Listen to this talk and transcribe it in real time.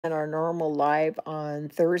our normal live on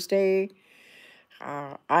Thursday.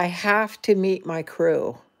 I have to meet my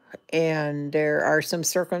crew, and there are some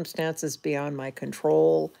circumstances beyond my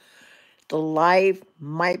control. The live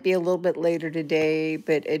might be a little bit later today,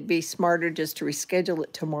 but it'd be smarter just to reschedule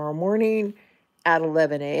it tomorrow morning at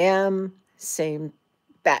 11 a.m. Same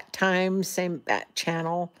bat time, same bat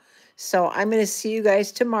channel. So I'm going to see you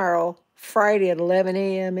guys tomorrow, Friday at 11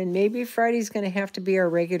 a.m. And maybe Friday's going to have to be our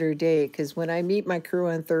regular day because when I meet my crew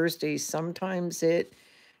on Thursdays, sometimes it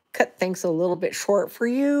cut things a little bit short for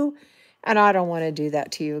you. And I don't want to do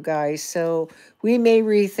that to you guys. So we may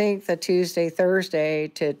rethink the Tuesday, Thursday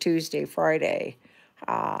to Tuesday, Friday.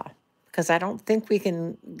 Because I don't think we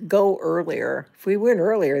can go earlier. If we went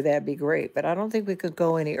earlier, that'd be great. But I don't think we could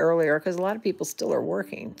go any earlier because a lot of people still are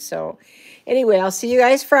working. So anyway, I'll see you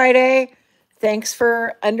guys Friday. Thanks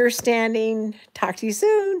for understanding. Talk to you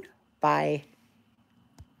soon. Bye.